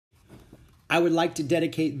I would like to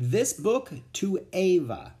dedicate this book to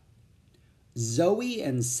Ava. Zoey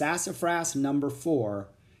and Sassafras number 4,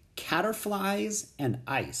 Caterflies and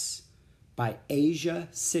Ice by Asia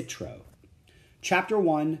Citro. Chapter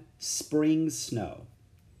 1, Spring Snow.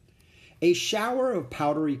 A shower of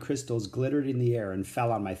powdery crystals glittered in the air and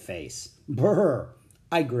fell on my face. Brr!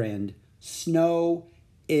 I grinned. Snow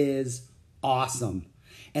is awesome.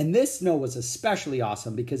 And this snow was especially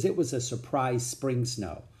awesome because it was a surprise spring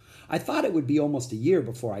snow. I thought it would be almost a year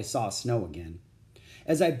before I saw snow again.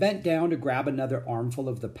 As I bent down to grab another armful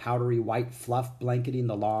of the powdery white fluff blanketing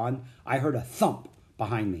the lawn, I heard a thump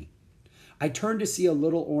behind me. I turned to see a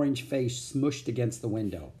little orange face smushed against the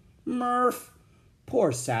window. Murph!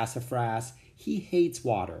 Poor Sassafras. He hates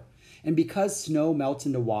water. And because snow melts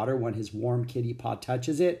into water when his warm kitty paw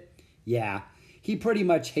touches it, yeah, he pretty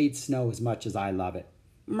much hates snow as much as I love it.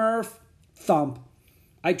 Murph! Thump!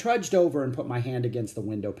 I trudged over and put my hand against the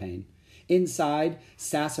window pane. Inside,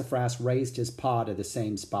 Sassafras raised his paw to the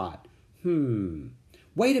same spot.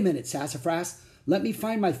 Wait a minute, Sassafras. Let me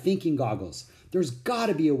find my thinking goggles. There's got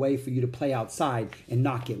to be a way for you to play outside and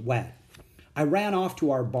not get wet. I ran off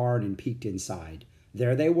to our barn and peeked inside.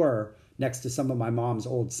 There they were, next to some of my mom's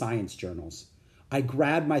old science journals. I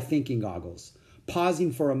grabbed my thinking goggles,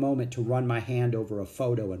 pausing for a moment to run my hand over a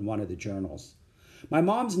photo in one of the journals. My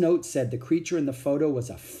mom's note said the creature in the photo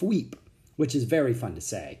was a fweep, which is very fun to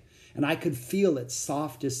say, and I could feel its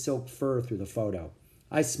soft as silk fur through the photo.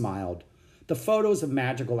 I smiled. The photos of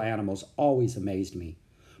magical animals always amazed me.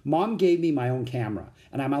 Mom gave me my own camera,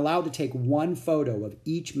 and I'm allowed to take one photo of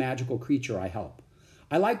each magical creature I help.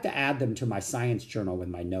 I like to add them to my science journal with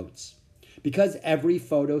my notes. Because every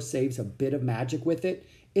photo saves a bit of magic with it,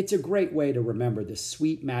 it's a great way to remember the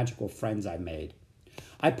sweet magical friends I made.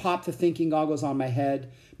 I popped the thinking goggles on my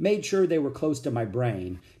head, made sure they were close to my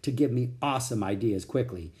brain to give me awesome ideas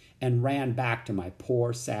quickly, and ran back to my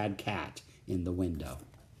poor, sad cat in the window.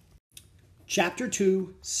 Chapter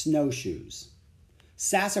 2, Snowshoes.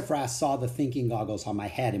 Sassafras saw the thinking goggles on my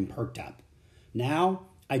head and perked up. Now,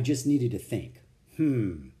 I just needed to think.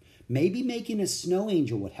 Maybe making a snow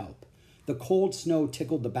angel would help. The cold snow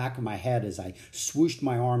tickled the back of my head as I swooshed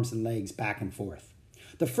my arms and legs back and forth.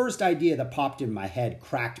 The first idea that popped in my head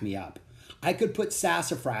cracked me up. I could put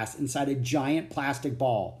Sassafras inside a giant plastic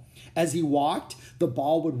ball. As he walked, the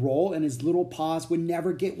ball would roll and his little paws would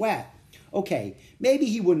never get wet. Okay, maybe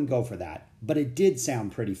he wouldn't go for that, but it did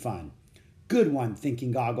sound pretty fun. Good one,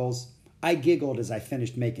 thinking goggles. I giggled as I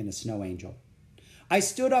finished making a snow angel. I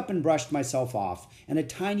stood up and brushed myself off, and a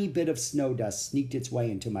tiny bit of snow dust sneaked its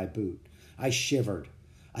way into my boot. I shivered.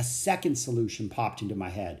 A second solution popped into my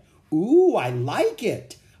head. Ooh, I like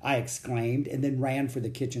it, I exclaimed, and then ran for the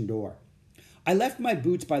kitchen door. I left my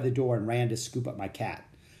boots by the door and ran to scoop up my cat.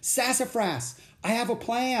 Sassafras, I have a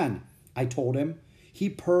plan, I told him. He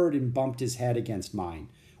purred and bumped his head against mine.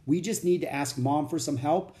 We just need to ask Mom for some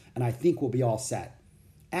help, and I think we'll be all set.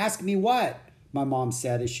 Ask me what? My mom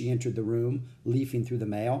said as she entered the room, leafing through the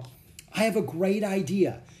mail. I have a great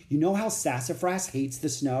idea. You know how Sassafras hates the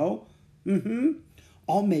snow?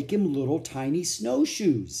 I'll make him little tiny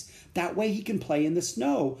snowshoes. That way he can play in the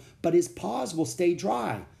snow, but his paws will stay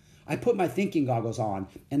dry. I put my thinking goggles on,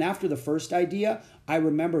 and after the first idea, I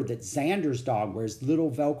remembered that Xander's dog wears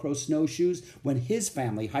little Velcro snowshoes when his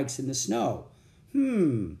family hikes in the snow.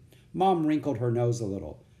 Mom wrinkled her nose a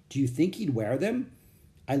little. Do you think he'd wear them?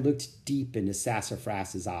 I looked deep into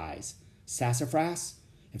Sassafras's eyes. Sassafras,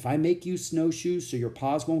 if I make you snowshoes so your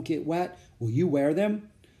paws won't get wet, will you wear them?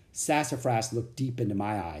 Sassafras looked deep into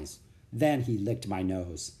my eyes. Then he licked my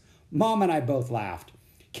nose. Mom and I both laughed.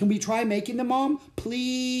 Can we try making them, Mom?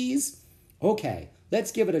 Please? Okay,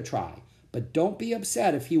 let's give it a try. But don't be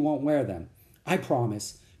upset if he won't wear them. I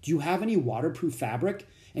promise. Do you have any waterproof fabric?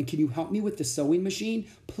 And can you help me with the sewing machine?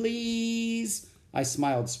 Please? I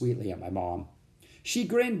smiled sweetly at my mom. She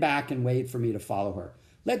grinned back and waved for me to follow her.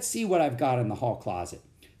 Let's see what I've got in the hall closet.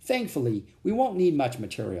 Thankfully, we won't need much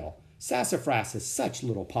material. Sassafras has such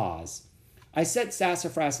little paws. I set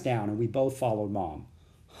Sassafras down and we both followed Mom.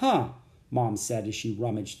 Mom said as she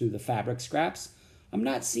rummaged through the fabric scraps. I'm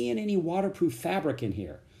not seeing any waterproof fabric in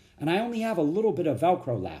here, and I only have a little bit of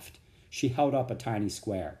Velcro left. She held up a tiny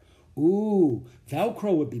square. Ooh,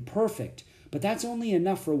 Velcro would be perfect, but that's only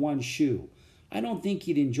enough for one shoe. I don't think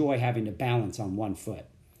you'd enjoy having to balance on one foot.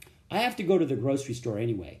 I have to go to the grocery store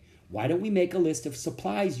anyway. Why don't we make a list of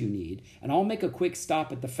supplies you need, and I'll make a quick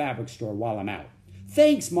stop at the fabric store while I'm out.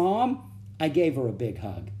 Thanks, Mom! I gave her a big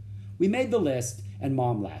hug. We made the list, and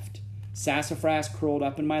Mom left. Sassafras curled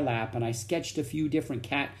up in my lap, and I sketched a few different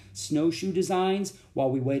cat snowshoe designs while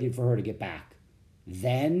we waited for her to get back.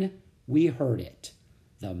 Then we heard it.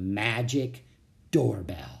 the magic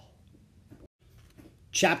doorbell.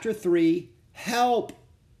 Chapter 3, Help!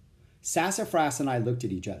 Sassafras and I looked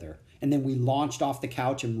at each other, and then we launched off the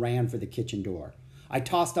couch and ran for the kitchen door. I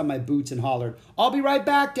tossed on my boots and hollered, "I'll be right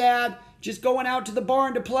back, Dad. Just going out to the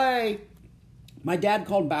barn to play." My dad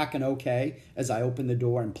called back an okay as I opened the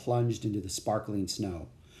door and plunged into the sparkling snow.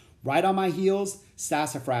 Right on my heels,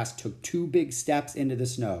 Sassafras took 2 big steps into the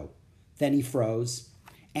snow. Then he froze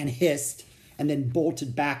and hissed and then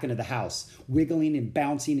bolted back into the house, wiggling and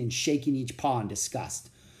bouncing and shaking each paw in disgust.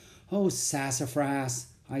 "Oh, Sassafras,"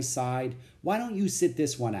 I sighed. "Why don't you sit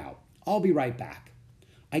this one out? I'll be right back."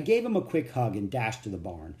 I gave him a quick hug and dashed to the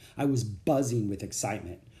barn. I was buzzing with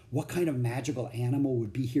excitement. What kind of magical animal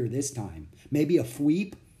would be here this time? Maybe a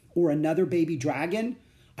fweep or another baby dragon?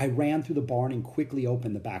 I ran through the barn and quickly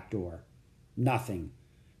opened the back door. Nothing.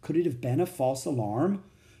 Could it have been a false alarm?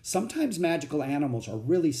 Sometimes magical animals are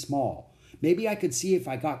really small. Maybe I could see if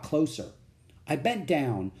I got closer. I bent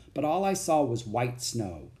down, but all I saw was white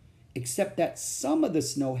snow, except that some of the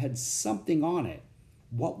snow had something on it.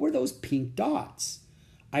 What were those pink dots?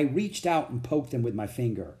 I reached out and poked them with my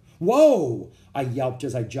finger. "Whoa!" I yelped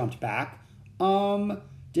as I jumped back.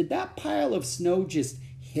 Did that pile of snow just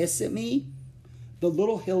hiss at me? The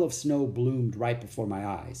little hill of snow bloomed right before my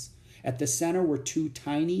eyes. At the center were 2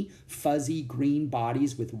 tiny, fuzzy green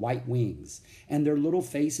bodies with white wings, and their little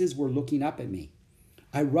faces were looking up at me.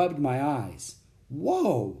 I rubbed my eyes.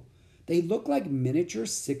 Whoa! They look like miniature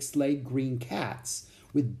 6-legged green cats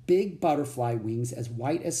with big butterfly wings as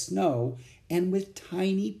white as snow and with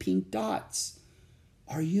tiny pink dots.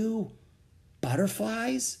 "Are you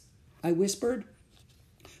butterflies?" I whispered.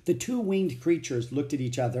 The 2 winged creatures looked at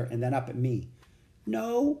each other and then up at me.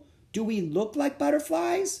 "No, do we look like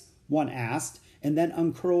butterflies?" one asked, and then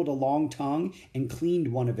uncurled a long tongue and cleaned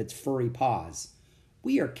one of its furry paws.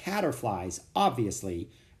 "We are Caterflies, obviously,"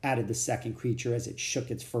 added the second creature as it shook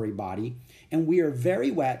its furry body, "and we are very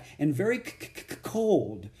wet and very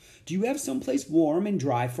cold. Do you have someplace warm and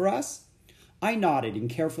dry for us?" I nodded and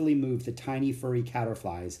carefully moved the tiny furry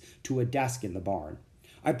Caterflies to a desk in the barn.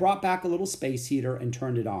 I brought back a little space heater and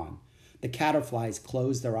turned it on. The Caterflies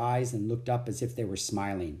closed their eyes and looked up as if they were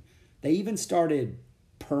smiling. They even started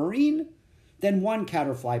purring. Then one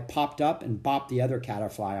Caterfly popped up and bopped the other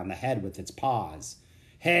Caterfly on the head with its paws.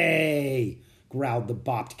 "Hey!" growled the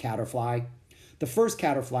bopped Caterfly. The first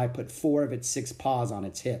Caterfly put 4 of its 6 paws on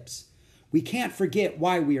its hips. "We can't forget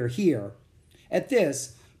why we are here." At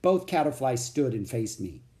this, both Caterflies stood and faced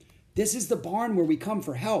me. "This is the barn where we come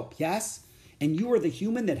for help, yes? And you are the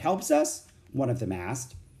human that helps us?" one of them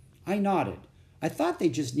asked. I nodded. I thought they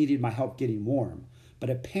just needed my help getting warm,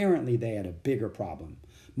 but apparently they had a bigger problem.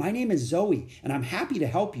 "My name is Zoey, and I'm happy to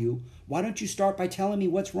help you. Why don't you start by telling me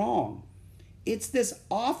what's wrong?" "It's this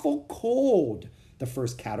awful cold." The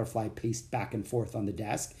first Caterfly paced back and forth on the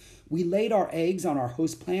desk. "We laid our eggs on our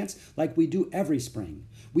host plants like we do every spring.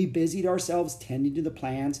 We busied ourselves tending to the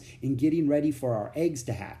plants and getting ready for our eggs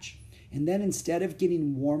to hatch. And then instead of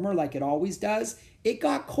getting warmer like it always does, it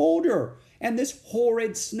got colder, and this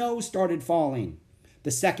horrid snow started falling."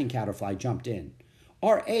 The second Caterfly jumped in.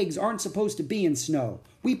 "Our eggs aren't supposed to be in snow.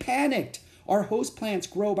 We panicked. Our host plants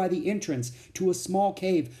grow by the entrance to a small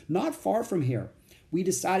cave not far from here. We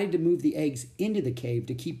decided to move the eggs into the cave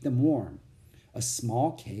to keep them warm." "A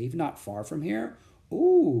small cave not far from here?"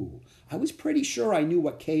 Ooh, I was pretty sure I knew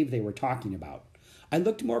what cave they were talking about. I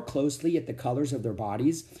looked more closely at the colors of their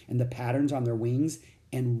bodies and the patterns on their wings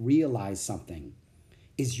and realized something.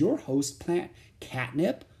 "Is your host plant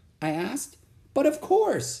catnip?" I asked. "But of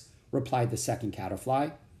course," replied the second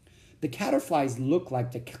Caterfly. The Caterflies look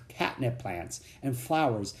like the catnip plants and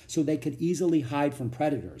flowers so they could easily hide from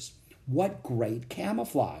predators. What great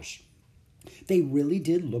camouflage! They really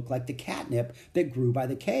did look like the catnip that grew by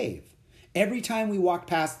the cave. Every time we walked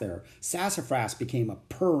past there, Sassafras became a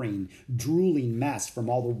purring, drooling mess from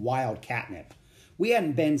all the wild catnip. We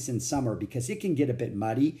hadn't been since summer because it can get a bit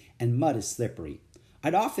muddy, and mud is slippery.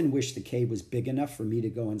 I'd often wished the cave was big enough for me to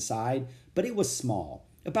go inside, but it was small,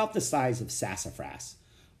 about the size of Sassafras.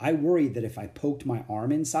 I worried that if I poked my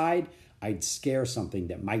arm inside, I'd scare something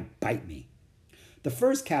that might bite me. The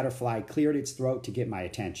first Caterfly cleared its throat to get my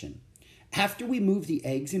attention. After we moved the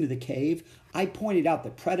eggs into the cave, I pointed out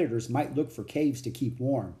that predators might look for caves to keep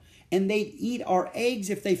warm, and they'd eat our eggs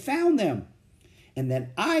if they found them. And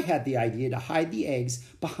then I had the idea to hide the eggs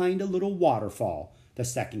behind a little waterfall, the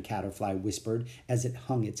second Caterfly whispered as it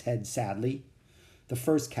hung its head sadly. The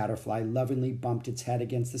first Caterfly lovingly bumped its head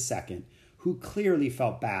against the second, who clearly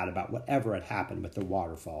felt bad about whatever had happened with the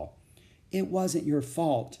waterfall. "It wasn't your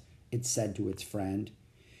fault," it said to its friend.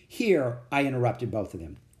 Here, I interrupted both of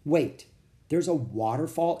them. "Wait. There's a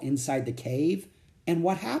waterfall inside the cave? And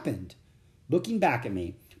what happened? Looking back at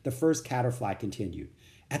me, the first caterfly continued.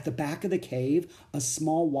 At the back of the cave, a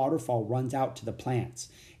small waterfall runs out to the plants.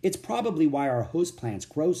 It's probably why our host plants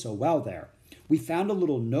grow so well there. We found a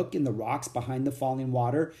little nook in the rocks behind the falling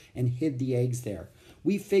water and hid the eggs there.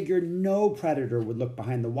 We figured no predator would look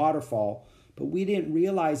behind the waterfall, but we didn't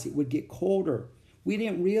realize it would get colder. We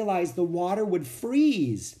didn't realize the water would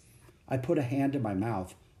freeze. I put a hand to my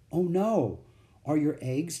mouth. Oh no, are your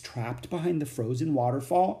eggs trapped behind the frozen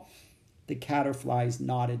waterfall? The caterflies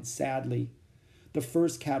nodded sadly. The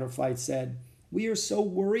first caterfly said, "We are so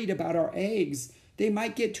worried about our eggs. They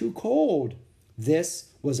might get too cold." This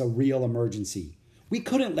was a real emergency. We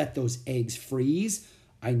couldn't let those eggs freeze.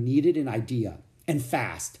 I needed an idea, and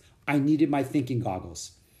fast. I needed my thinking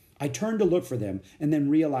goggles. I turned to look for them and then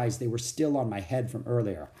realized they were still on my head from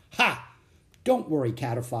earlier. Ha! Don't worry,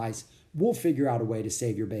 caterflies. We'll figure out a way to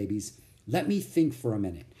save your babies. Let me think for a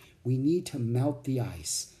minute. We need to melt the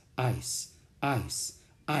ice. Ice, ice,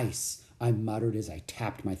 ice, I muttered as I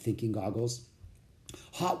tapped my thinking goggles.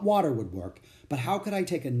 Hot water would work, but how could I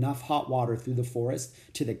take enough hot water through the forest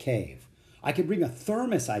to the cave? I could bring a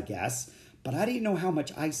thermos, I guess, but I didn't know how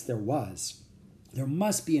much ice there was. There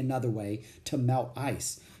must be another way to melt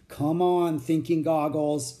ice. Come on, thinking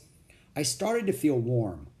goggles. I started to feel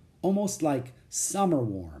warm, almost like summer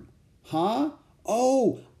warm. Huh?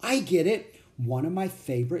 Oh, I get it. One of my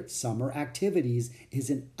favorite summer activities is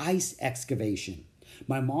an ice excavation.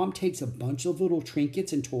 My mom takes a bunch of little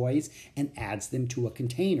trinkets and toys and adds them to a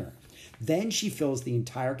container. Then she fills the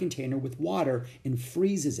entire container with water and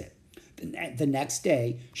freezes it. The next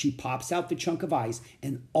day, she pops out the chunk of ice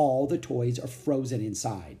and all the toys are frozen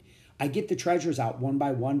inside. I get the treasures out one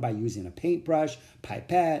by using a paintbrush,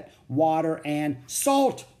 pipette, water, and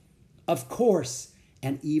salt. Of course,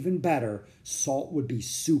 and even better, salt would be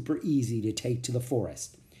super easy to take to the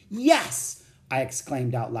forest. Yes! I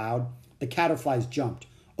exclaimed out loud. The caterflies jumped.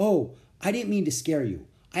 Oh, I didn't mean to scare you.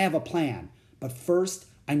 I have a plan. But first,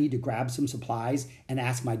 I need to grab some supplies and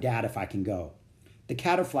ask my dad if I can go. The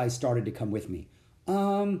caterflies started to come with me.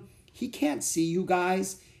 He can't see you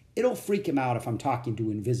guys. It'll freak him out if I'm talking to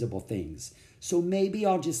invisible things. So maybe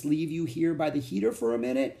I'll just leave you here by the heater for a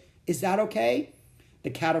minute. Is that okay? The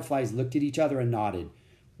caterflies looked at each other and nodded.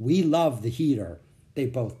 We love the heater, they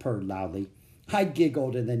both purred loudly. I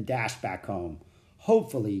giggled and then dashed back home.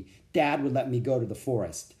 Hopefully, Dad would let me go to the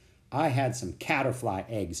forest. I had some caterfly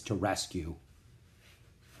eggs to rescue.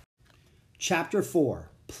 Chapter 4.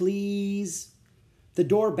 Please. The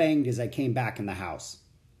door banged as I came back in the house.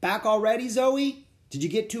 Back already, Zoey? Did you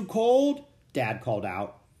get too cold? Dad called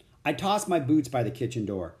out. I tossed my boots by the kitchen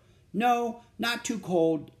door. No, not too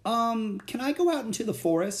cold. Can I go out into the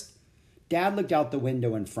forest? Dad looked out the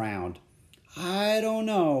window and frowned. I don't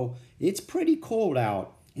know. It's pretty cold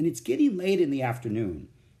out, and it's getting late in the afternoon.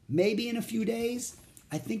 Maybe in a few days?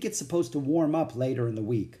 I think it's supposed to warm up later in the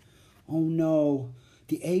week. Oh no,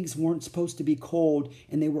 the eggs weren't supposed to be cold,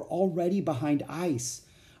 and they were already behind ice.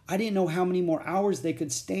 I didn't know how many more hours they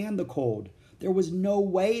could stand the cold. There was no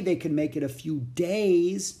way they could make it a few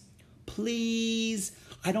days. Please,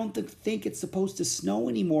 I don't think it's supposed to snow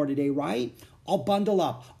anymore today, right? I'll bundle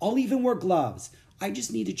up. I'll even wear gloves. I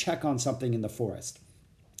just need to check on something in the forest.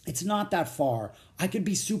 It's not that far. I could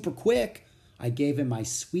be super quick. I gave him my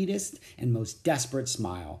sweetest and most desperate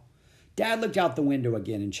smile. Dad looked out the window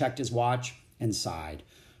again and checked his watch and sighed.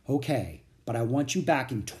 Okay, but I want you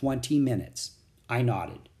back in 20 minutes. I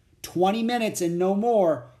nodded. 20 minutes and no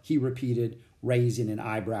more, he repeated, raising an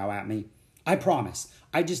eyebrow at me. I promise.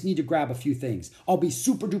 I just need to grab a few things. I'll be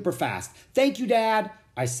super duper fast. Thank you, Dad,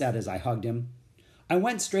 I said as I hugged him. I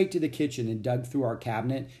went straight to the kitchen and dug through our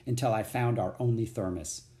cabinet until I found our only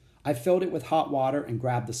thermos. I filled it with hot water and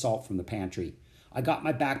grabbed the salt from the pantry. I got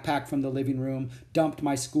my backpack from the living room, dumped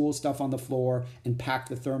my school stuff on the floor, and packed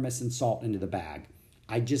the thermos and salt into the bag.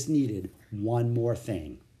 I just needed one more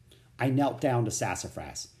thing. I knelt down to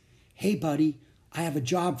Sassafras. Hey, buddy, I have a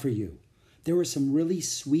job for you. There are some really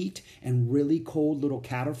sweet and really cold little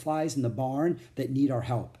caterflies in the barn that need our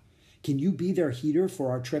help. Can you be their heater for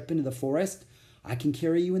our trip into the forest? I can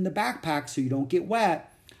carry you in the backpack so you don't get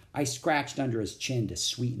wet. I scratched under his chin to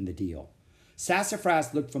sweeten the deal.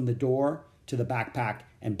 Sassafras looked from the door to the backpack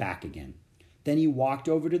and back again. Then he walked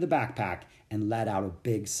over to the backpack and let out a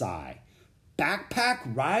big sigh.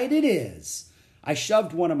 Backpack ride it is. I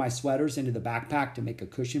shoved one of my sweaters into the backpack to make a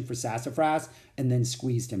cushion for Sassafras and then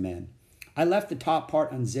squeezed him in. I left the top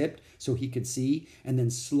part unzipped so he could see and then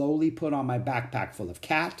slowly put on my backpack full of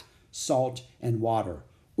cat, salt, and water.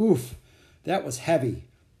 Oof, that was heavy.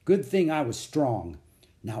 Good thing I was strong.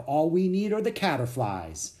 Now all we need are the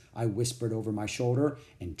caterflies. I whispered over my shoulder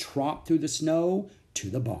and tromped through the snow to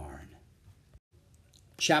the barn.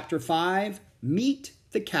 Chapter 5, Meet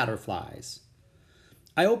the Caterflies.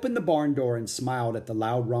 I opened the barn door and smiled at the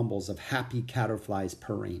loud rumbles of happy caterflies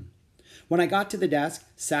purring. When I got to the desk,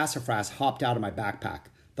 Sassafras hopped out of my backpack.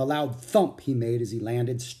 The loud thump he made as he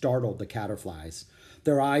landed startled the caterflies.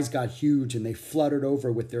 Their eyes got huge and they fluttered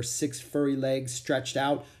over with their 6 furry legs stretched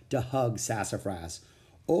out to hug Sassafras.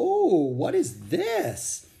 "Oh, what is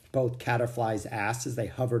this?" both caterflies asked as they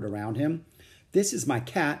hovered around him. "This is my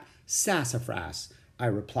cat, Sassafras," I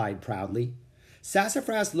replied proudly.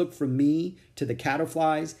 Sassafras looked from me to the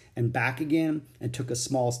caterflies and back again and took a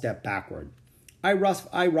small step backward. I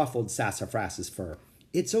ruffled Sassafras's fur.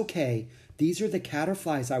 "It's okay. These are the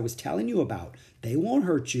caterflies I was telling you about. They won't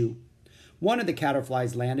hurt you." One of the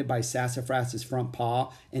caterflies landed by Sassafras's front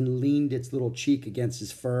paw and leaned its little cheek against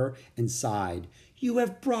his fur and sighed. "You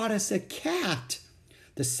have brought us a cat."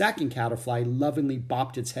 The second caterfly lovingly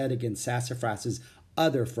bopped its head against Sassafras's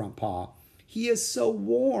other front paw. "He is so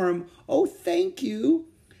warm. Oh, thank you."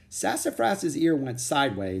 Sassafras's ear went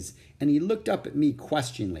sideways, and he looked up at me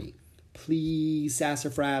questioningly. "Please,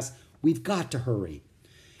 Sassafras, we've got to hurry."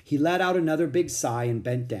 He let out another big sigh and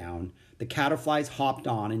bent down. The caterflies hopped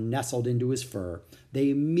on and nestled into his fur. They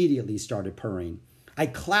immediately started purring. I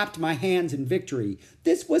clapped my hands in victory.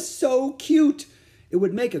 This was so cute. It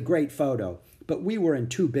would make a great photo, but we were in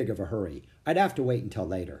too big of a hurry. I'd have to wait until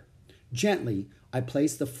later. Gently, I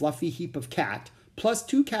placed the fluffy heap of cat, plus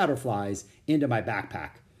 2 caterflies, into my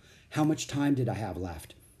backpack. How much time did I have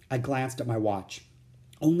left? I glanced at my watch.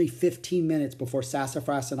 Only 15 minutes before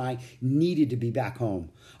Sassafras and I needed to be back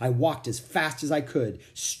home. I walked as fast as I could,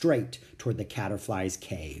 straight toward the caterflies'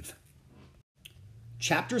 cave.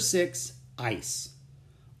 Chapter 6, Ice.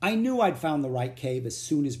 I knew I'd found the right cave as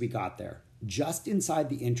soon as we got there. Just inside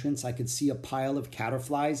the entrance, I could see a pile of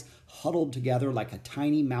caterflies huddled together like a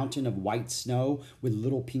tiny mountain of white snow with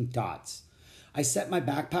little pink dots. I set my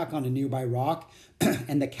backpack on a nearby rock,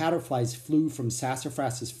 and the caterflies flew from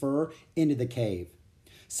Sassafras's fur into the cave.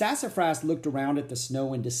 Sassafras looked around at the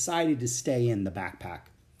snow and decided to stay in the backpack.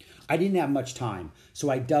 I didn't have much time, so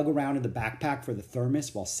I dug around in the backpack for the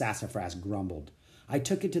thermos while Sassafras grumbled. I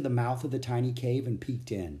took it to the mouth of the tiny cave and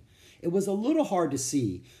peeked in. It was a little hard to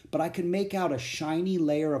see, but I could make out a shiny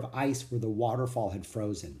layer of ice where the waterfall had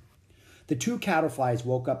frozen. The 2 caterflies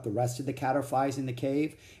woke up the rest of the caterflies in the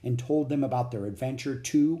cave and told them about their adventure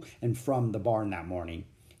to and from the barn that morning.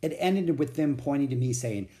 It ended with them pointing to me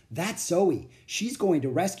saying, "That's Zoey. She's going to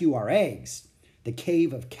rescue our eggs." The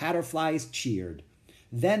cave of caterflies cheered.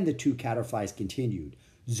 Then the 2 caterflies continued.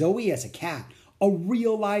 "Zoey has a cat, a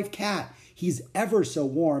real live cat. He's ever so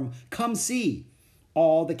warm. Come see."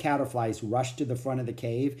 All the caterflies rushed to the front of the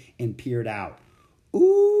cave and peered out.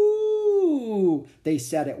 "Ooh," they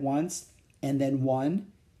said at once, and then one,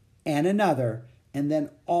 and another, and then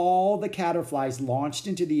all the caterflies launched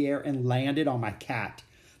into the air and landed on my cat.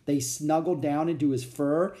 They snuggled down into his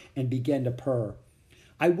fur and began to purr.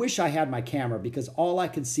 I wish I had my camera because all I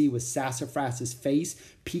could see was Sassafras's face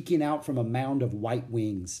peeking out from a mound of white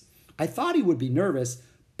wings. I thought he would be nervous,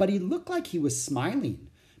 but he looked like he was smiling.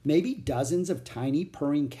 Maybe dozens of tiny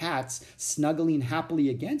purring cats snuggling happily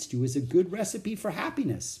against you is a good recipe for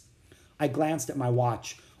happiness. I glanced at my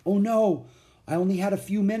watch. Oh no, I only had a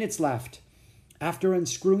few minutes left. After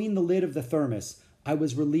unscrewing the lid of the thermos, I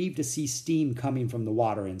was relieved to see steam coming from the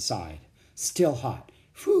water inside. Still hot.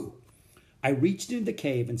 Phew! I reached into the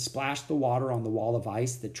cave and splashed the water on the wall of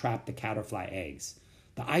ice that trapped the caterfly eggs.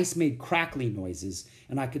 The ice made crackling noises,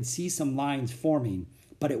 and I could see some lines forming,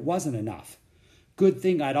 but it wasn't enough. Good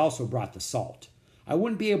thing I'd also brought the salt. I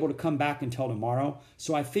wouldn't be able to come back until tomorrow,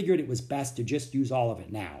 so I figured it was best to just use all of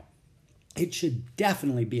it now. It should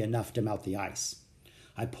definitely be enough to melt the ice.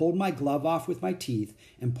 I pulled my glove off with my teeth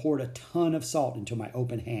and poured a ton of salt into my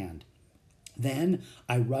open hand. Then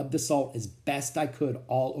I rubbed the salt as best I could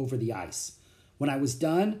all over the ice. When I was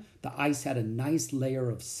done, the ice had a nice layer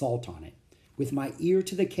of salt on it. With my ear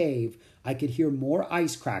to the cave, I could hear more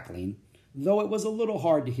ice crackling, though it was a little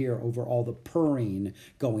hard to hear over all the purring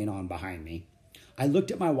going on behind me. I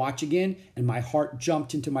looked at my watch again, and my heart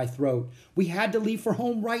jumped into my throat. We had to leave for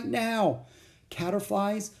home right now.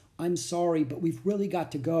 Caterflies, I'm sorry, but we've really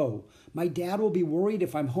got to go. My dad will be worried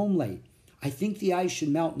if I'm home late. I think the ice should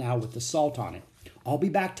melt now with the salt on it. I'll be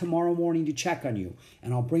back tomorrow morning to check on you,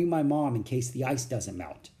 and I'll bring my mom in case the ice doesn't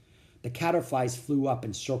melt. The caterflies flew up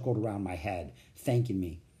and circled around my head, thanking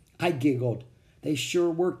me. I giggled. They sure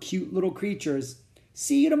were cute little creatures.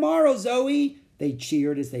 See you tomorrow, Zoey, they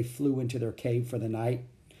cheered as they flew into their cave for the night.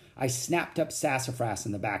 I snapped up Sassafras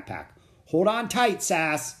in the backpack. Hold on tight,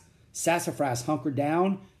 Sass. Sassafras hunkered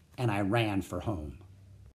down and I ran for home.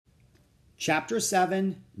 Chapter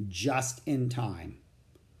 7, Just in Time.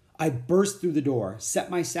 I burst through the door, set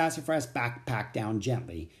my sassafras backpack down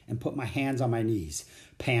gently, and put my hands on my knees,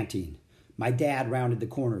 panting. My dad rounded the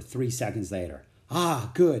corner 3 seconds later.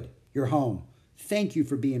 "Ah, good. You're home. Thank you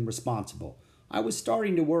for being responsible. I was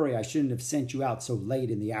starting to worry I shouldn't have sent you out so late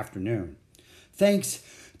in the afternoon." "Thanks,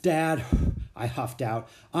 Dad," I huffed out.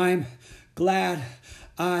 "I'm glad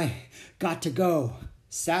I got to go."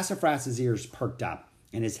 Sassafras's ears perked up,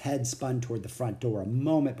 and his head spun toward the front door a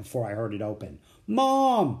moment before I heard it open.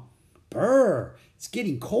 "Mom!" "Brr, it's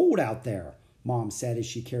getting cold out there," Mom said as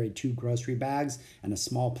she carried 2 grocery bags and a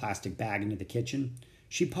small plastic bag into the kitchen.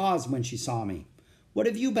 She paused when she saw me. "What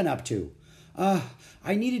have you been up to?"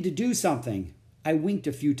 I needed to do something." I winked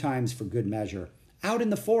a few times for good measure. "Out in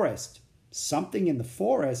the forest." "Something in the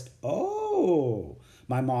forest? Oh,"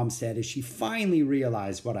 my mom said as she finally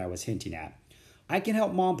realized what I was hinting at. "I can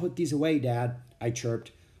help Mom put these away, Dad," I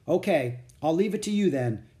chirped. "Okay, I'll leave it to you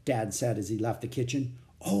then," Dad said as he left the kitchen.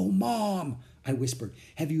 "Oh, Mom," I whispered,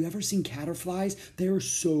 "have you ever seen caterflies? They're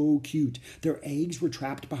so cute. Their eggs were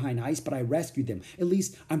trapped behind ice, but I rescued them. At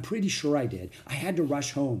least, I'm pretty sure I did. I had to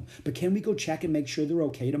rush home. But can we go check and make sure they're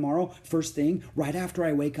okay tomorrow, first thing, right after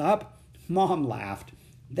I wake up?" Mom laughed.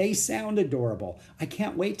 "They sound adorable. I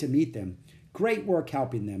can't wait to meet them. Great work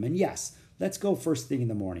helping them. And yes, let's go first thing in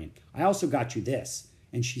the morning. I also got you this."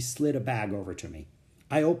 And she slid a bag over to me.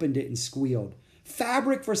 I opened it and squealed.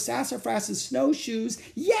 "Fabric for Sassafras's snowshoes.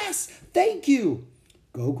 Yes, thank you."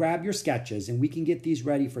 "Go grab your sketches and we can get these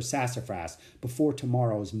ready for Sassafras before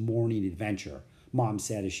tomorrow's morning adventure," Mom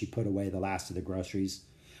said as she put away the last of the groceries.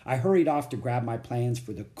 I hurried off to grab my plans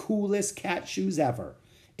for the coolest cat shoes ever.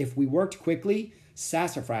 If we worked quickly,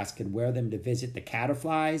 Sassafras could wear them to visit the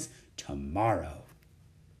Caterflies tomorrow.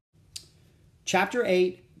 Chapter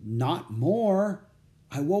 8, Not More.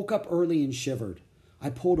 I woke up early and shivered. I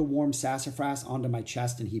pulled a warm sassafras onto my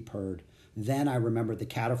chest and he purred. Then I remembered the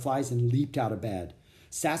caterflies and leaped out of bed.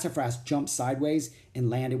 Sassafras jumped sideways and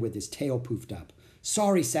landed with his tail poofed up.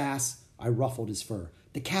 "Sorry, Sass," I ruffled his fur.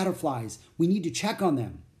 "The caterflies, we need to check on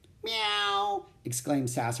them." "Meow," exclaimed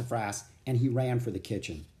Sassafras, and he ran for the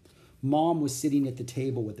kitchen. Mom was sitting at the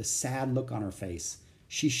table with a sad look on her face.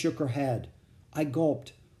 She shook her head. I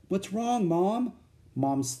gulped. "What's wrong, Mom?"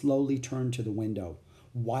 Mom slowly turned to the window.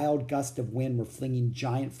 Wild gusts of wind were flinging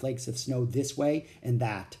giant flakes of snow this way and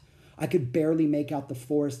that. I could barely make out the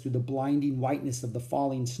forest through the blinding whiteness of the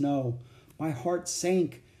falling snow. My heart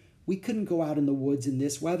sank. We couldn't go out in the woods in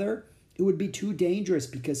this weather. It would be too dangerous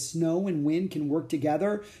because snow and wind can work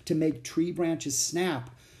together to make tree branches snap.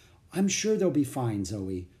 "I'm sure they'll be fine,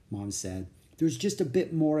 Zoey," Mom said. "There's just a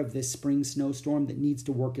bit more of this spring snowstorm that needs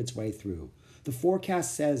to work its way through. The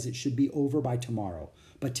forecast says it should be over by tomorrow.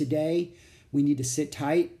 But today, we need to sit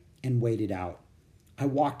tight and wait it out." I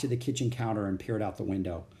walked to the kitchen counter and peered out the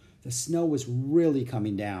window. The snow was really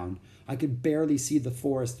coming down. I could barely see the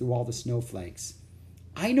forest through all the snowflakes.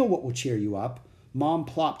 "I know what will cheer you up." Mom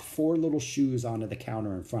plopped 4 little shoes onto the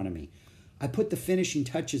counter in front of me. "I put the finishing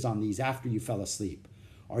touches on these after you fell asleep.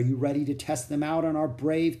 Are you ready to test them out on our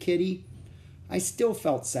brave kitty?" I still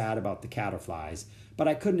felt sad about the caterflies, but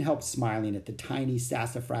I couldn't help smiling at the tiny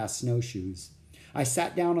sassafras snowshoes. I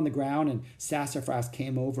sat down on the ground and Sassafras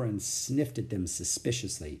came over and sniffed at them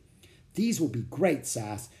suspiciously. "These will be great,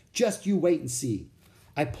 Sass. Just you wait and see."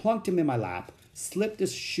 I plunked him in my lap, slipped a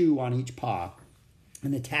shoe on each paw,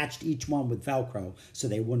 and attached each one with Velcro so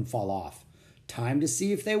they wouldn't fall off. Time to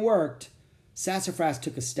see if they worked. Sassafras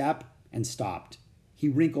took a step and stopped. He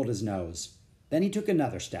wrinkled his nose. Then he took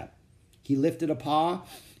another step. He lifted a paw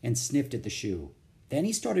and sniffed at the shoe. Then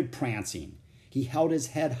he started prancing. He held his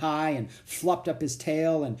head high and fluffed up his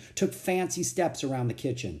tail and took fancy steps around the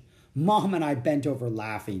kitchen. Mom and I bent over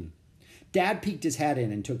laughing. Dad peeked his head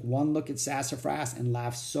in and took one look at Sassafras and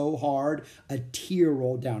laughed so hard a tear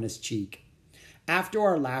rolled down his cheek. After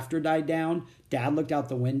our laughter died down, Dad looked out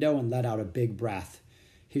the window and let out a big breath.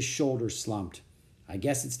 His shoulders slumped. "I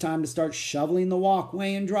guess it's time to start shoveling the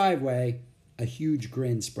walkway and driveway." A huge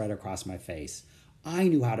grin spread across my face. I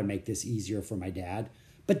knew how to make this easier for my dad.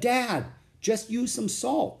 "But Dad, just use some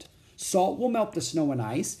salt. Salt will melt the snow and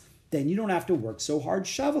ice. Then you don't have to work so hard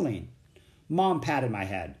shoveling." Mom patted my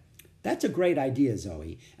head. "That's a great idea,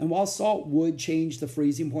 Zoey. And while salt would change the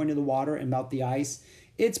freezing point of the water and melt the ice,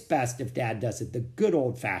 it's best if Dad does it the good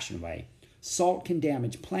old-fashioned way. Salt can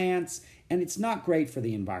damage plants, and it's not great for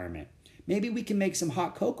the environment. Maybe we can make some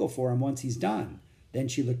hot cocoa for him once he's done." Then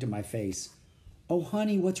she looked at my face. "Oh,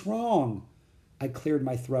 honey, what's wrong?" I cleared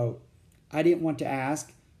my throat. I didn't want to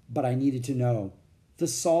ask, but I needed to know. "The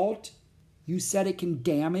salt? You said it can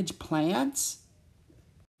damage plants?"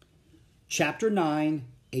 Chapter 9,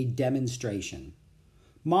 A Demonstration.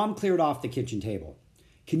 Mom cleared off the kitchen table.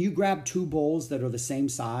 Can you grab 2 bowls that are the same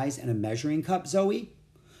size and a measuring cup, Zoey?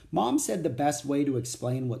 Mom said the best way to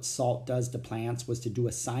explain what salt does to plants was to do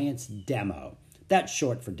a science demo. That's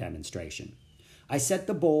short for demonstration. I set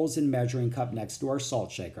the bowls and measuring cup next to our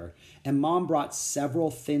salt shaker, and Mom brought several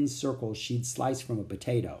thin circles she'd sliced from a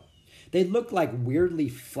potato. They looked like weirdly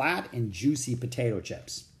flat and juicy potato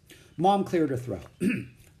chips. Mom cleared her throat.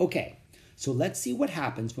 Okay, so let's see what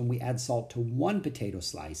happens when we add salt to one potato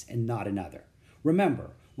slice and not another.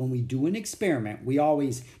 Remember, when we do an experiment, we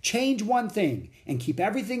always change one thing and keep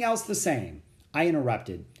everything else the same. I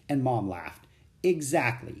interrupted, and Mom laughed.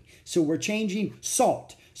 Exactly. So we're changing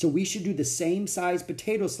salt. So we should do the same size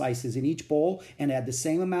potato slices in each bowl and add the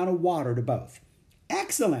same amount of water to both.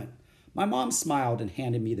 Excellent. My mom smiled and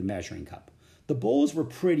handed me the measuring cup. The bowls were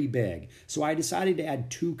pretty big, so I decided to add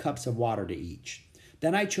 2 cups of water to each.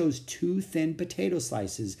 Then I chose 2 thin potato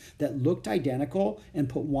slices that looked identical and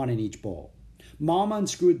put one in each bowl. Mom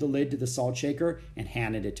unscrewed the lid to the salt shaker and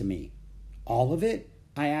handed it to me. All of it?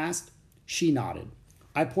 I asked. She nodded.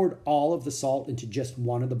 I poured all of the salt into just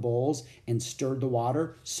one of the bowls and stirred the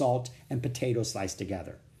water, salt, and potato slice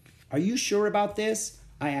together. Are you sure about this?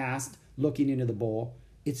 I asked, looking into the bowl.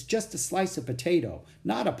 It's just a slice of potato,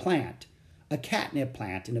 not a plant. A catnip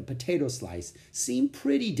plant and a potato slice seem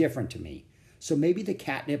pretty different to me, so maybe the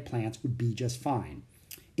catnip plants would be just fine.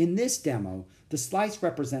 In this demo, the slice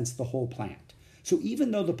represents the whole plant. So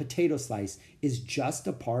even though the potato slice is just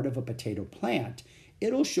a part of a potato plant,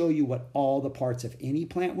 it'll show you what all the parts of any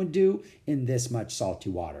plant would do in this much salty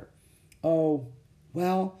water. Oh,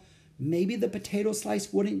 well, maybe the potato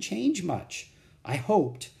slice wouldn't change much. I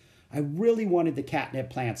hoped. I really wanted the catnip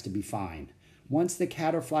plants to be fine. Once the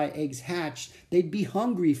caterfly eggs hatched, they'd be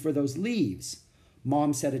hungry for those leaves.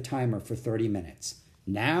 Mom set a timer for 30 minutes.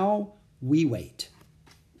 Now we wait.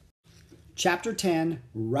 Chapter 10,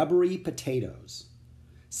 Rubbery Potatoes.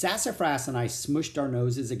 Sassafras and I smushed our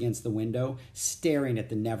noses against the window, staring at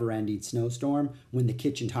the never-ending snowstorm when the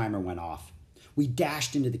kitchen timer went off. We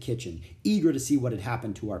dashed into the kitchen, eager to see what had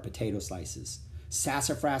happened to our potato slices.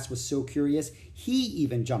 Sassafras was so curious, he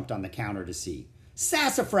even jumped on the counter to see.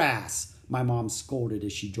 Sassafras! My mom scolded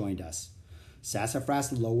as she joined us.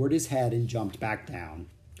 Sassafras lowered his head and jumped back down.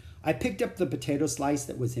 I picked up the potato slice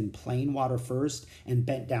that was in plain water first and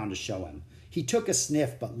bent down to show him. He took a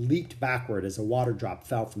sniff but leaped backward as a water drop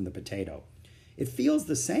fell from the potato. It feels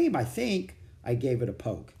the same, I think. I gave it a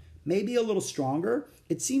poke. Maybe a little stronger?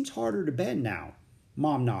 It seems harder to bend now.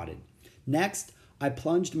 Mom nodded. Next, I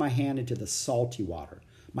plunged my hand into the salty water.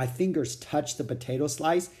 My fingers touched the potato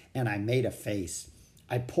slice and I made a face.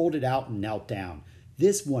 I pulled it out and knelt down.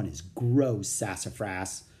 This one is gross,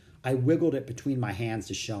 Sassafras. I wiggled it between my hands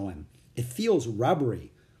to show him. It feels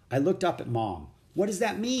rubbery. I looked up at Mom. What does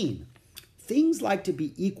that mean? Things like to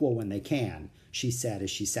be equal when they can, she said as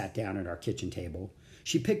she sat down at our kitchen table.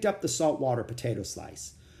 She picked up the saltwater potato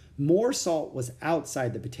slice. More salt was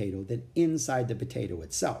outside the potato than inside the potato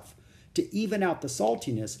itself. To even out the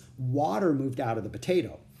saltiness, water moved out of the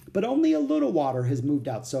potato. But only a little water has moved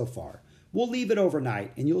out so far. We'll leave it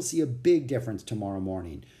overnight and you'll see a big difference tomorrow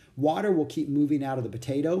morning. Water will keep moving out of the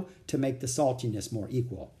potato to make the saltiness more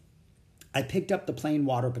equal. I picked up the plain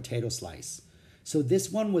water potato slice. So this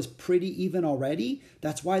one was pretty even already?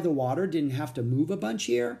 That's why the water didn't have to move a bunch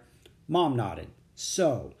here? Mom nodded.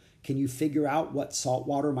 So, can you figure out what salt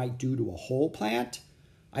water might do to a whole plant?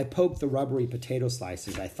 I poked the rubbery potato slice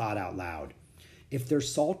as I thought out loud. If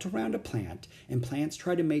there's salt around a plant and plants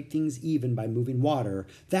try to make things even by moving water,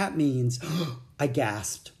 that means... I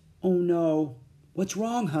gasped. Oh no. What's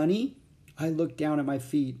wrong, honey? I looked down at my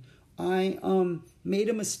feet. I made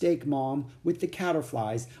a mistake, Mom, with the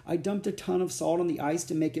caterflies. I dumped a ton of salt on the ice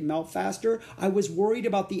to make it melt faster. I was worried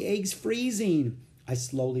about the eggs freezing. I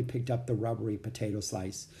slowly picked up the rubbery potato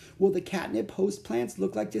slice. Will the catnip host plants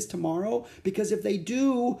look like this tomorrow? Because if they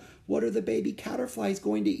do, what are the baby caterflies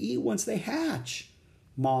going to eat once they hatch?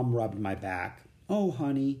 Mom rubbed my back. Oh,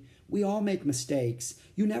 honey, we all make mistakes.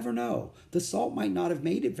 You never know. The salt might not have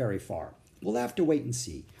made it very far. We'll have to wait and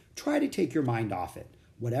see. Try to take your mind off it.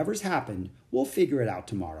 Whatever's happened, we'll figure it out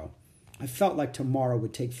tomorrow. I felt like tomorrow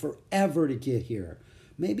would take forever to get here.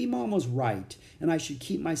 Maybe Mom was right, and I should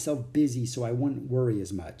keep myself busy so I wouldn't worry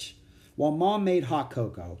as much. While Mom made hot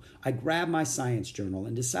cocoa, I grabbed my science journal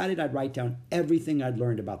and decided I'd write down everything I'd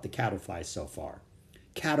learned about the caterflies so far.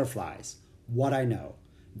 Caterflies, what I know.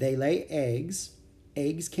 They lay eggs.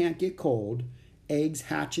 Eggs can't get cold. Eggs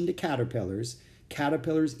hatch into caterpillars.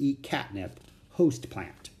 Caterpillars eat catnip, host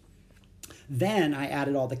plant. Then I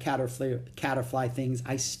added all the caterfly things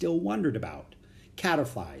I still wondered about.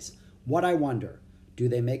 Caterflies. What, I wonder? Do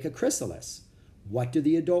they make a chrysalis? What do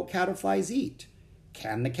the adult caterflies eat?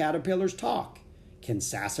 Can the caterpillars talk? Can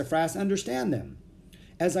Sassafras understand them?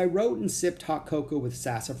 As I wrote and sipped hot cocoa with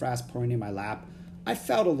Sassafras pouring in my lap, I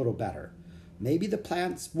felt a little better. Maybe the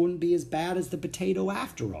plants wouldn't be as bad as the potato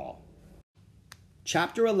after all.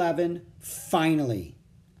 Chapter 11, finally.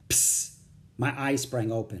 Psst! My eyes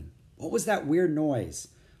sprang open. What was that weird noise?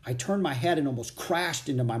 I turned my head and almost crashed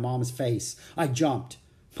into my mom's face. I jumped.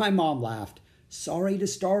 My mom laughed. Sorry to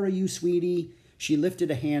startle you, sweetie. She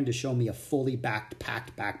lifted a hand to show me a fully packed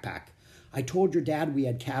backpack. I told your dad we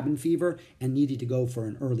had cabin fever and needed to go for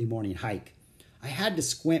an early morning hike. I had to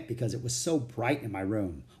squint because it was so bright in my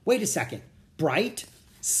room. Wait a second. Bright?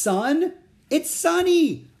 Sun? It's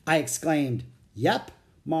sunny! I exclaimed. Yep,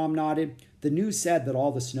 Mom nodded. The news said that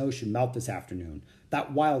all the snow should melt this afternoon.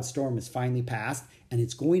 That wild storm has finally passed, and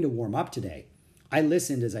it's going to warm up today. I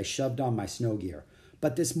listened as I shoved on my snow gear.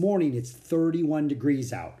 But this morning it's 31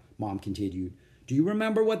 degrees out, Mom continued. Do you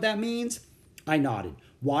remember what that means? I nodded.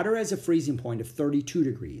 Water has a freezing point of 32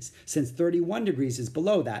 degrees. Since 31 degrees is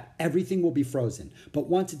below that, everything will be frozen. But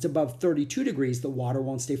once it's above 32 degrees, the water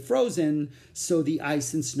won't stay frozen, so the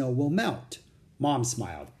ice and snow will melt. Mom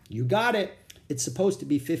smiled. You got it. It's supposed to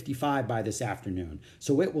be 55 by this afternoon,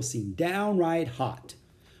 so it will seem downright hot.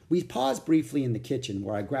 We paused briefly in the kitchen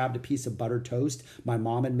where I grabbed a piece of buttered toast my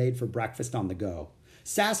mom had made for breakfast on the go.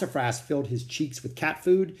 Sassafras filled his cheeks with cat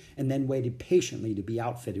food and then waited patiently to be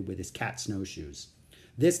outfitted with his cat snowshoes.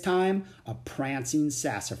 This time, a prancing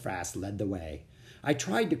Sassafras led the way. I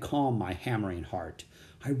tried to calm my hammering heart.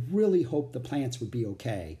 I really hoped the plants would be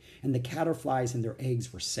okay and the caterflies and their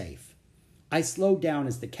eggs were safe. I slowed down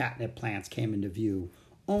as the catnip plants came into view.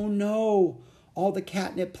 Oh no! All the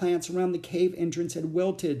catnip plants around the cave entrance had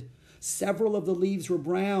wilted. Several of the leaves were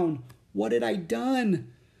brown. What had I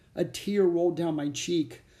done? A tear rolled down my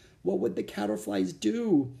cheek. What would the caterflies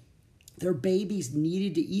do? Their babies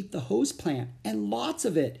needed to eat the host plant, and lots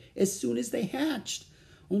of it, as soon as they hatched.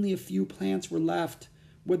 Only a few plants were left.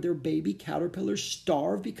 Would their baby caterpillars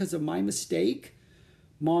starve because of my mistake?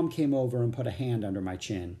 Mom came over and put a hand under my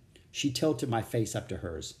chin. She tilted my face up to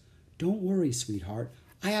hers. Don't worry, sweetheart.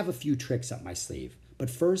 I have a few tricks up my sleeve. But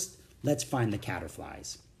first, let's find the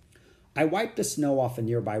caterflies. I wiped the snow off a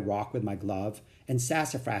nearby rock with my glove, and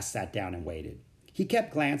Sassafras sat down and waited. He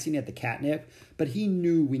kept glancing at the catnip, but he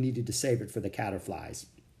knew we needed to save it for the caterflies.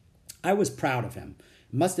 I was proud of him.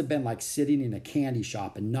 It must have been like sitting in a candy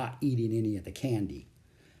shop and not eating any of the candy.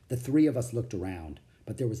 The three of us looked around,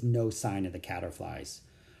 but there was no sign of the caterflies.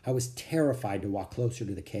 I was terrified to walk closer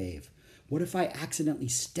to the cave. What if I accidentally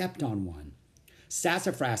stepped on one?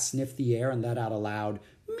 Sassafras sniffed the air and let out a loud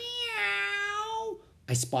meow.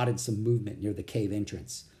 I spotted some movement near the cave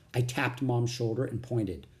entrance. I tapped Mom's shoulder and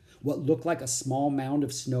pointed. What looked like a small mound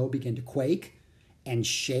of snow began to quake and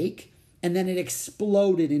shake, and then it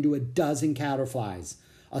exploded into a dozen caterflies.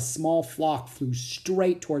 A small flock flew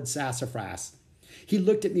straight toward Sassafras. He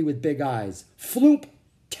looked at me with big eyes. Floop!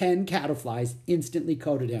 10 caterflies instantly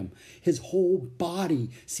coated him. His whole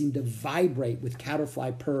body seemed to vibrate with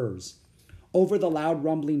caterfly purrs. Over the loud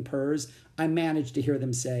rumbling purrs, I managed to hear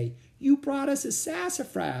them say, You brought us a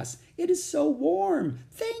sassafras. It is so warm.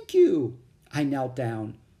 Thank you. I knelt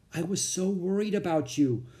down. I was so worried about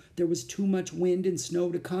you. There was too much wind and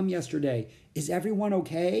snow to come yesterday. Is everyone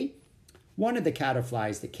okay? One of the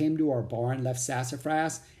caterflies that came to our barn left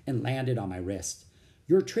sassafras and landed on my wrist.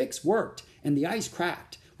 Your tricks worked, and the ice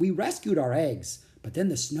cracked. We rescued our eggs, but then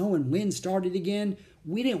the snow and wind started again.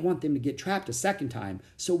 We didn't want them to get trapped a second time,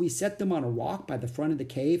 so we set them on a rock by the front of the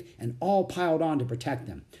cave and all piled on to protect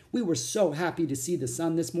them. We were so happy to see the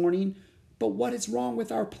sun this morning. But what is wrong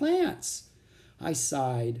with our plants? I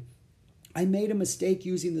sighed. I made a mistake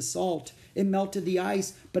using the salt. It melted the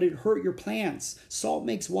ice, but it hurt your plants. Salt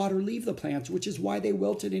makes water leave the plants, which is why they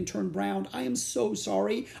wilted and turned brown. I am so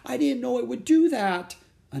sorry. I didn't know it would do that.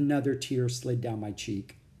 Another tear slid down my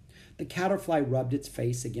cheek. The caterfly rubbed its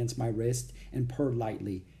face against my wrist and purred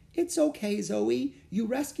lightly. It's okay, Zoey. You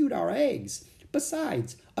rescued our eggs.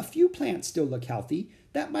 Besides, a few plants still look healthy.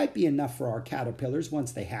 That might be enough for our caterpillars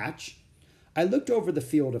once they hatch. I looked over the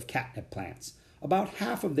field of catnip plants. About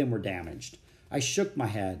half of them were damaged. I shook my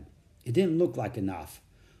head. It didn't look like enough.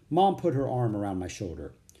 Mom put her arm around my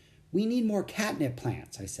shoulder. We need more catnip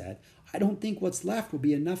plants, I said. I don't think what's left will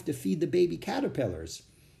be enough to feed the baby caterpillars.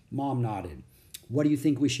 Mom nodded. What do you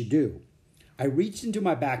think we should do? I reached into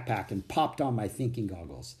my backpack and popped on my thinking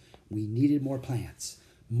goggles. We needed more plants.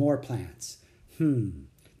 More plants.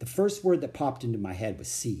 The first word that popped into my head was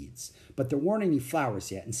seeds. But there weren't any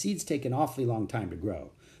flowers yet, and seeds take an awfully long time to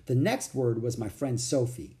grow. The next word was my friend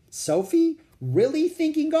Sophie. Sophie? Really,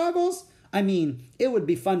 thinking goggles? I mean, it would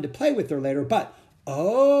be fun to play with her later, but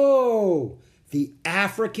oh, the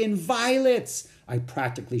African violets, I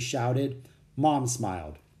practically shouted. Mom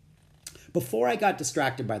smiled. Before I got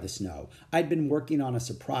distracted by the snow, I'd been working on a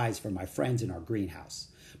surprise for my friends in our greenhouse.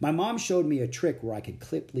 My mom showed me a trick where I could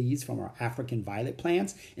clip leaves from our African violet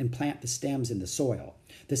plants and plant the stems in the soil.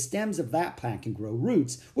 The stems of that plant can grow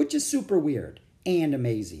roots, which is super weird and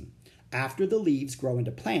amazing. After the leaves grow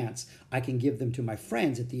into plants, I can give them to my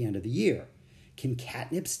friends at the end of the year. Can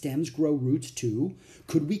catnip stems grow roots too?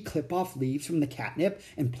 Could we clip off leaves from the catnip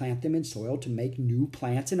and plant them in soil to make new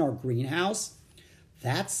plants in our greenhouse?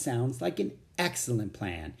 That sounds like an excellent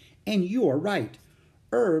plan, and you're right.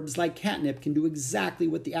 Herbs like catnip can do exactly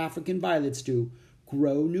what the African violets do,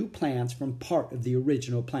 grow new plants from part of the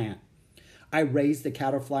original plant. I raised the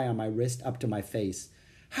caterfly on my wrist up to my face.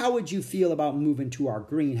 How would you feel about moving to our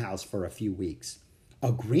greenhouse for a few weeks?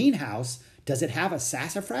 A greenhouse? Does it have a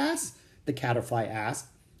sassafras? The caterfly asked.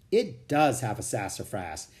 It does have a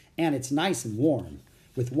sassafras, and it's nice and warm.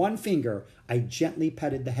 With one finger, I gently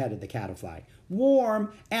petted the head of the caterfly.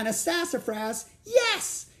 Warm and a sassafras?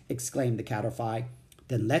 Yes! Exclaimed the caterfly.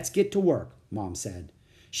 Then let's get to work, Mom said.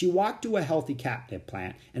 She walked to a healthy catnip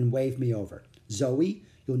plant and waved me over. Zoey,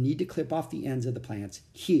 you'll need to clip off the ends of the plants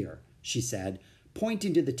here, she said,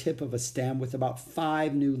 pointing to the tip of a stem with about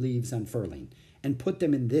 5 new leaves unfurling, and put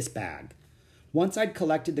them in this bag. Once I'd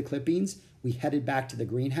collected the clippings, we headed back to the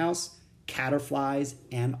greenhouse, caterflies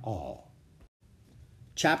and all.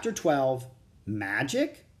 Chapter 12,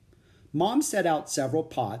 Magic? Mom set out several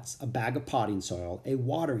pots, a bag of potting soil, a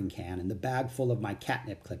watering can, and the bag full of my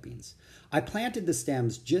catnip clippings. I planted the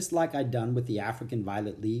stems just like I'd done with the African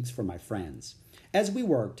violet leaves for my friends. As we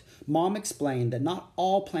worked, Mom explained that not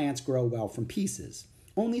all plants grow well from pieces,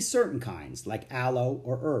 only certain kinds, like aloe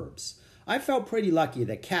or herbs. I felt pretty lucky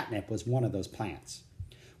that catnip was one of those plants.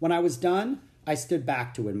 When I was done, I stood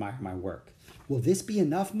back to admire my work. Will this be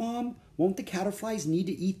enough, Mom? Won't the caterflies need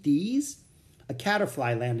to eat these? A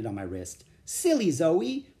caterfly landed on my wrist. Silly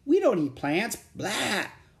Zoey, we don't eat plants. Blah!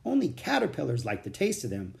 Only caterpillars like the taste of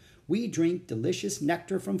them. We drink delicious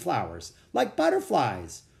nectar from flowers, like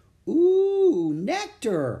butterflies. Ooh,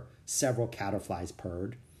 nectar! Several caterflies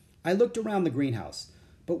purred. I looked around the greenhouse.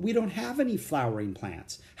 But we don't have any flowering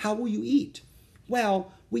plants. How will you eat?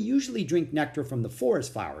 Well, we usually drink nectar from the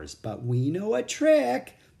forest flowers, but we know a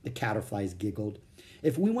trick, the caterflies giggled.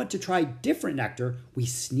 If we want to try different nectar, we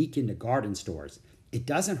sneak into garden stores. It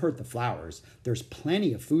doesn't hurt the flowers. There's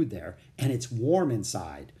plenty of food there, and it's warm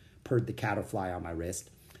inside, purred the caterfly on my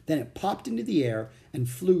wrist. Then it popped into the air and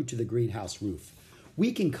flew to the greenhouse roof.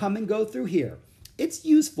 We can come and go through here. It's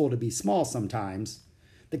useful to be small sometimes.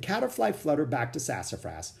 The caterfly fluttered back to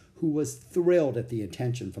Sassafras, who was thrilled at the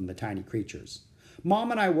attention from the tiny creatures. Mom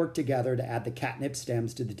and I worked together to add the catnip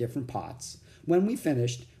stems to the different pots. When we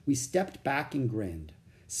finished, we stepped back and grinned.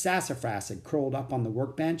 Sassafras had curled up on the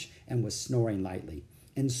workbench and was snoring lightly,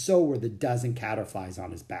 and so were the dozen caterflies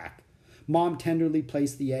on his back. Mom tenderly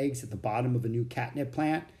placed the eggs at the bottom of a new catnip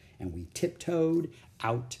plant, and we tiptoed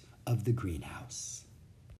out of the greenhouse.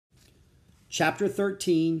 Chapter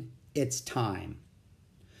 13, It's Time.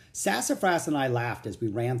 Sassafras and I laughed as we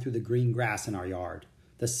ran through the green grass in our yard.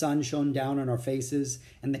 The sun shone down on our faces,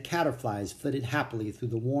 and the caterflies flitted happily through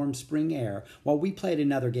the warm spring air while we played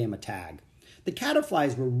another game of tag. The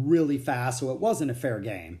caterflies were really fast, so it wasn't a fair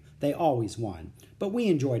game. They always won, but we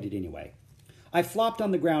enjoyed it anyway. I flopped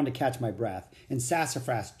on the ground to catch my breath, and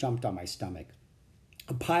Sassafras jumped on my stomach.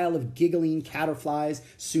 A pile of giggling caterflies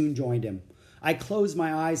soon joined him. I closed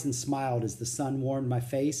my eyes and smiled as the sun warmed my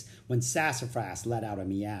face when Sassafras let out a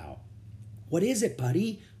meow. "What is it,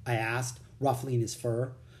 buddy?" I asked, ruffling his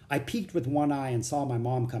fur. I peeked with one eye and saw my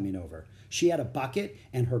mom coming over. She had a bucket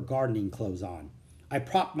and her gardening clothes on. I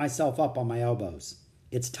propped myself up on my elbows.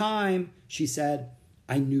 "It's time," she said.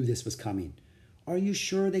 I knew this was coming. "Are you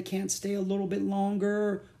sure they can't stay a little bit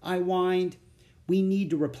longer?" I whined. "We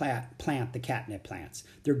need to plant the catnip plants.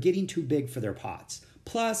 They're getting too big for their pots.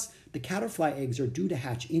 Plus, the caterfly eggs are due to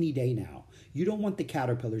hatch any day now. You don't want the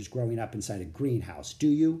caterpillars growing up inside a greenhouse, do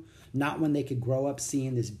you? Not when they could grow up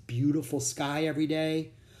seeing this beautiful sky every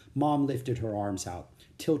day." Mom lifted her arms out,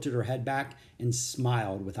 tilted her head back, and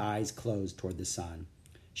smiled with eyes closed toward the sun.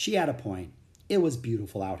 She had a point. It was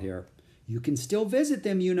beautiful out here. "You can still visit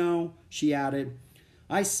them, you know," she added.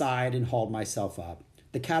 I sighed and hauled myself up.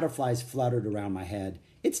 The caterflies fluttered around my head.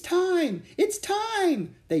 "It's time! It's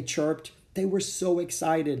time!" they chirped. They were so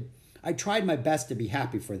excited. I tried my best to be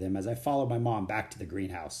happy for them as I followed my mom back to the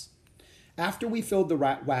greenhouse. After we filled the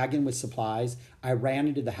wagon with supplies, I ran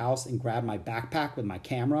into the house and grabbed my backpack with my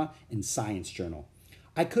camera and science journal.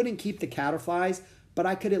 I couldn't keep the caterflies, but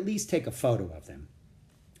I could at least take a photo of them.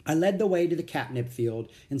 I led the way to the catnip field,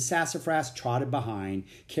 and Sassafras trotted behind,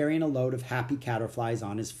 carrying a load of happy caterflies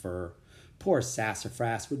on his fur. Poor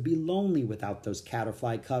Sassafras would be lonely without those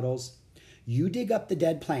caterfly cuddles. You dig up the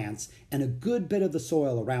dead plants and a good bit of the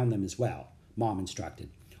soil around them as well, Mom instructed.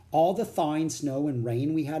 All the thawing snow and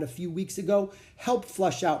rain we had a few weeks ago helped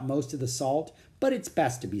flush out most of the salt, but it's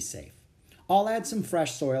best to be safe. I'll add some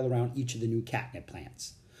fresh soil around each of the new catnip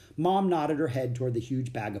plants. Mom nodded her head toward the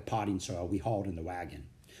huge bag of potting soil we hauled in the wagon.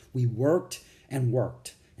 We worked,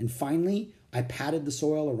 and finally I patted the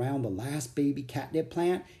soil around the last baby catnip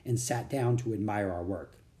plant and sat down to admire our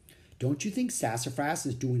work. Don't you think Sassafras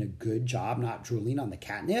is doing a good job not drooling on the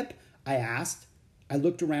catnip? I asked. I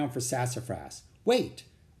looked around for Sassafras. Wait,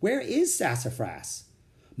 where is Sassafras?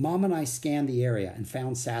 Mom and I scanned the area and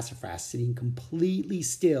found Sassafras sitting completely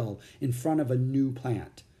still in front of a new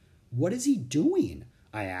plant. What is he doing?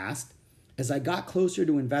 I asked. As I got closer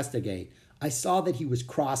to investigate, I saw that he was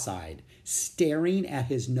cross-eyed, staring at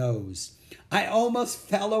his nose. I almost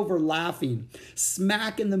fell over laughing.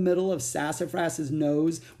 Smack in the middle of Sassafras's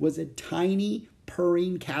nose was a tiny,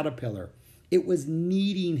 purring caterpillar. It was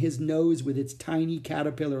kneading his nose with its tiny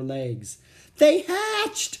caterpillar legs. They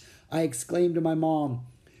hatched! I exclaimed to my mom.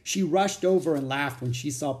 She rushed over and laughed when she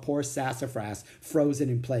saw poor Sassafras frozen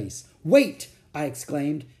in place. Wait! I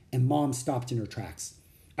exclaimed, and Mom stopped in her tracks.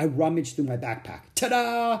 I rummaged through my backpack.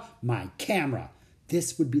 Ta-da! My camera.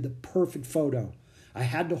 This would be the perfect photo. I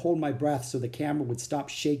had to hold my breath so the camera would stop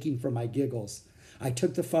shaking from my giggles. I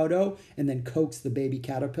took the photo and then coaxed the baby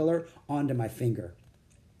caterpillar onto my finger.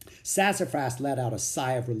 Sassafras let out a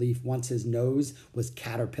sigh of relief once his nose was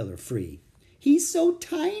caterpillar-free. He's so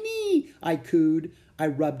tiny, I cooed. I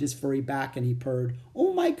rubbed his furry back and he purred.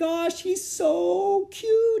 Oh my gosh, he's so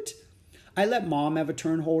cute. I let Mom have a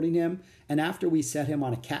turn holding him, and after we set him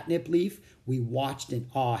on a catnip leaf, we watched in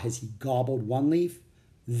awe as he gobbled one leaf,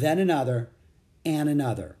 then another, and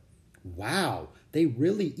another. Wow, they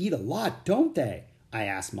really eat a lot, don't they? I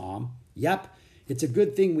asked Mom. Yep, it's a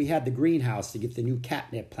good thing we had the greenhouse to get the new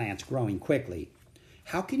catnip plants growing quickly.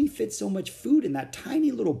 How can he fit so much food in that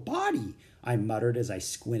tiny little body? I muttered as I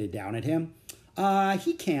squinted down at him.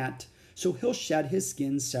 He can't. So he'll shed his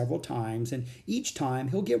skin several times, and each time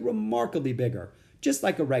he'll get remarkably bigger, just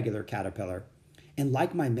like a regular caterpillar. And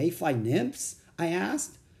like my mayfly nymphs? I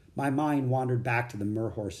asked. My mind wandered back to the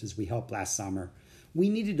merhorses we helped last summer. We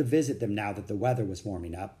needed to visit them now that the weather was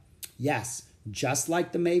warming up. Yes, just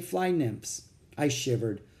like the mayfly nymphs. I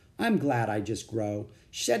shivered. I'm glad I just grow.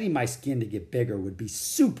 Shedding my skin to get bigger would be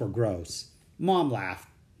super gross. Mom laughed.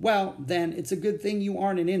 Well, then it's a good thing you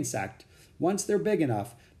aren't an insect. Once they're big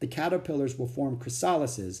enough, the caterpillars will form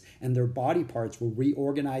chrysalises and their body parts will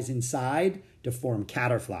reorganize inside to form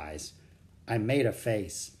caterflies. I made a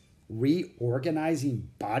face. Reorganizing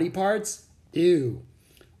body parts? Ew.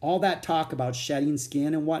 All that talk about shedding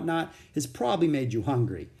skin and whatnot has probably made you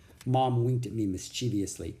hungry. Mom winked at me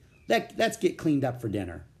mischievously. Let's get cleaned up for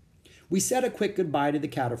dinner. We said a quick goodbye to the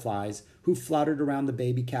caterflies, who fluttered around the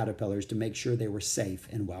baby caterpillars to make sure they were safe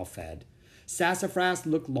and well fed. Sassafras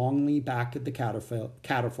looked longingly back at the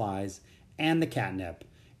caterflies and the catnip,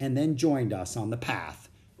 and then joined us on the path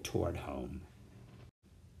toward home.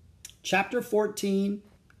 Chapter 14,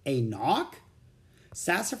 A Knock?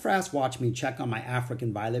 Sassafras watched me check on my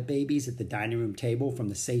African violet babies at the dining room table from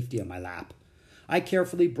the safety of my lap. I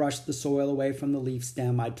carefully brushed the soil away from the leaf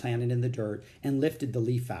stem I'd planted in the dirt and lifted the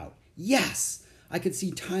leaf out. Yes! I could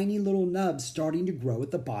see tiny little nubs starting to grow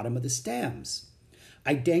at the bottom of the stems.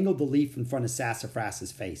 I dangled the leaf in front of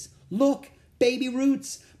Sassafras's face. Look, baby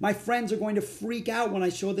roots! My friends are going to freak out when I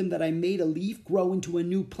show them that I made a leaf grow into a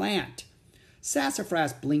new plant.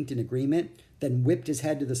 Sassafras blinked in agreement, then whipped his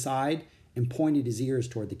head to the side and pointed his ears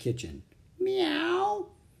toward the kitchen. Meow!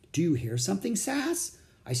 Do you hear something, Sass?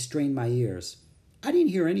 I strained my ears. I didn't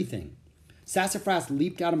hear anything. Sassafras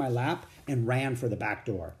leaped out of my lap and ran for the back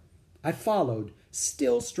door. I followed,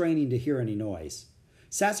 still straining to hear any noise.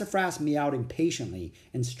 Sassafras meowed impatiently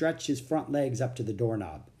and stretched his front legs up to the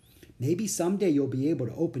doorknob. Maybe someday you'll be able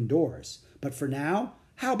to open doors, but for now,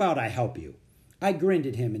 how about I help you? I grinned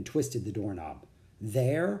at him and twisted the doorknob.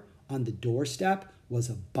 There, on the doorstep, was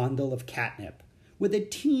a bundle of catnip, with a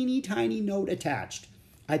teeny tiny note attached.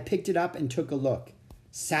 I picked it up and took a look.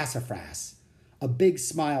 Sassafras. A big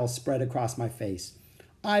smile spread across my face.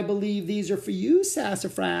 I believe these are for you,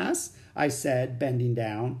 Sassafras, I said, bending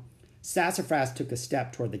down. Sassafras took a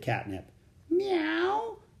step toward the catnip.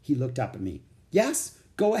 Meow. He looked up at me. Yes,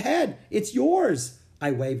 go ahead. It's yours.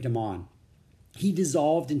 I waved him on. He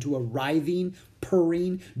dissolved into a writhing,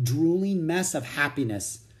 purring, drooling mess of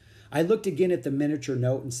happiness. I looked again at the miniature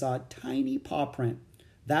note and saw a tiny paw print.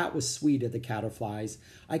 That was sweet of the Caterflies.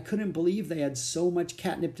 I couldn't believe they had so much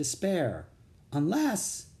catnip to spare.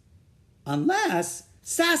 Unless,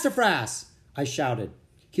 Sassafras! I shouted.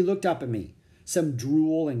 He looked up at me. Some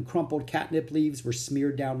drool and crumpled catnip leaves were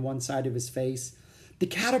smeared down one side of his face. The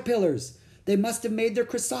caterpillars! They must have made their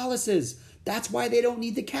chrysalises. That's why they don't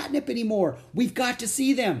need the catnip anymore. We've got to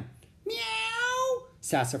see them. Meow!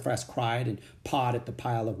 Sassafras cried and pawed at the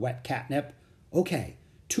pile of wet catnip. Okay,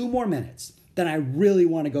 2 more minutes. Then I really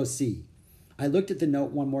want to go see. I looked at the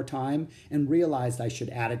note one more time and realized I should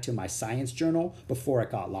add it to my science journal before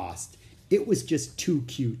it got lost. It was just too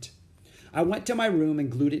cute. I went to my room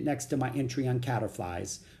and glued it next to my entry on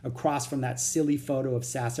Caterflies, across from that silly photo of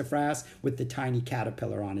Sassafras with the tiny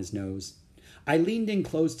caterpillar on his nose. I leaned in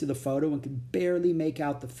close to the photo and could barely make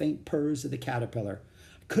out the faint purrs of the caterpillar.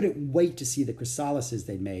 I couldn't wait to see the chrysalises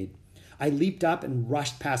they'd made. I leaped up and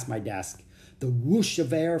rushed past my desk. The whoosh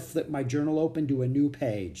of air flipped my journal open to a new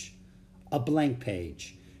page. A blank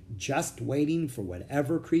page, just waiting for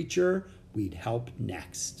whatever creature we'd help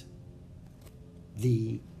next.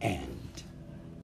 The end.